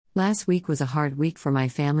Last week was a hard week for my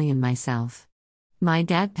family and myself. My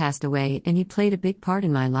dad passed away and he played a big part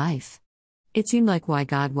in my life. It seemed like why,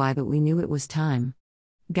 but we knew it was time.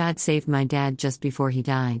 God saved my dad just before he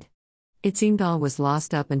died. It seemed all was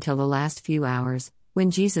lost up until the last few hours,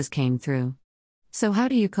 when Jesus came through. So how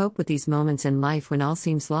do you cope with these moments in life when all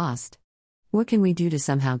seems lost? What can we do to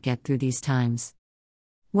somehow get through these times?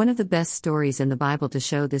 One of the best stories in the Bible to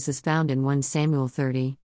show this is found in 1 Samuel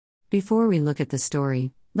 30. Before we look at the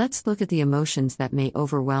story, let's look at the emotions that may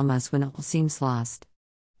overwhelm us when all seems lost.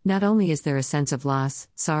 Not only is there a sense of loss,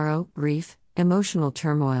 sorrow, grief, emotional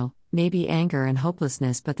turmoil, maybe anger and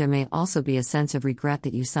hopelessness, but there may also be a sense of regret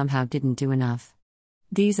that you somehow didn't do enough.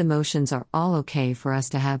 These emotions are all okay for us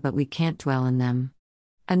to have, but we can't dwell in them.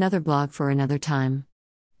 Another blog for another time.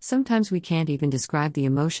 Sometimes we can't even describe the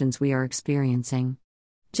emotions we are experiencing.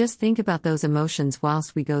 Just think about those emotions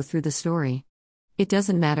whilst we go through the story. It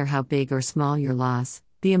doesn't matter how big or small your loss,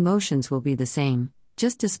 the emotions will be the same,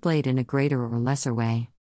 just displayed in a greater or lesser way.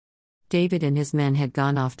 David and his men had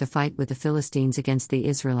gone off to fight with the Philistines against the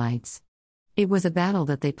Israelites. It was a battle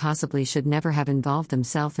that they possibly should never have involved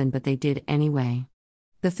themselves in, but they did anyway.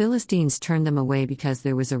 The Philistines turned them away because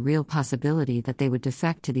there was a real possibility that they would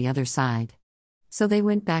defect to the other side. So they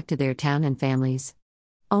went back to their town and families.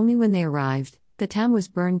 Only when they arrived, the town was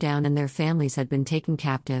burned down and their families had been taken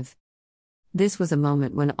captive. This was a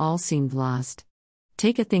moment when all seemed lost.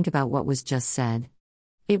 Take a think about what was just said.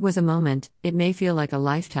 It was a moment. It may feel like a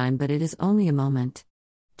lifetime, but it is only a moment.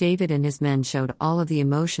 David and his men showed all of the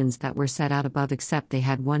emotions that were set out above, except they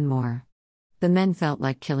had one more. The men felt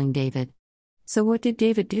like killing David. So what did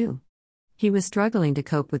David do? He was struggling to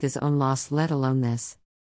cope with his own loss, let alone this.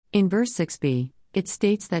 In verse 6b, it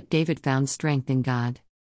states that David found strength in God.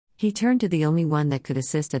 He turned to the only one that could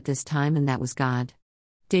assist at this time, and that was God.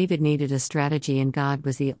 David needed a strategy, and God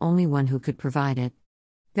was the only one who could provide it.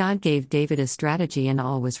 God gave David a strategy and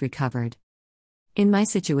all was recovered. In my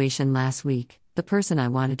situation last week, the person I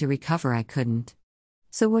wanted to recover, I couldn't.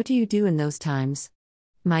 So what do you do in those times?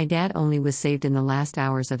 My dad only was saved in the last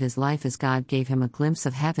hours of his life as God gave him a glimpse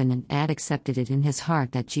of heaven and Dad accepted it in his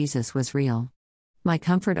heart that Jesus was real. My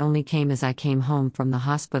comfort only came as I came home from the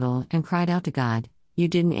hospital and cried out to God, "You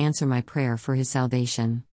didn't answer my prayer for his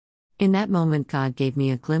salvation." In that moment, God gave me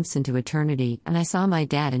a glimpse into eternity, and I saw my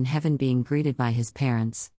dad in heaven being greeted by his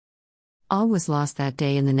parents. All was lost that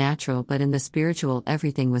day in the natural, but in the spiritual,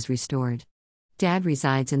 everything was restored. Dad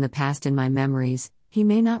resides in the past in my memories. He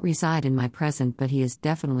may not reside in my present, but he is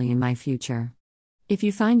definitely in my future. If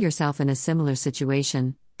you find yourself in a similar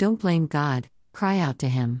situation, don't blame God, cry out to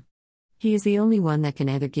Him. He is the only one that can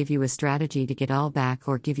either give you a strategy to get all back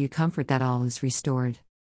or give you comfort that all is restored.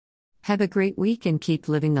 Have a great week and keep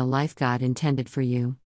living the life God intended for you.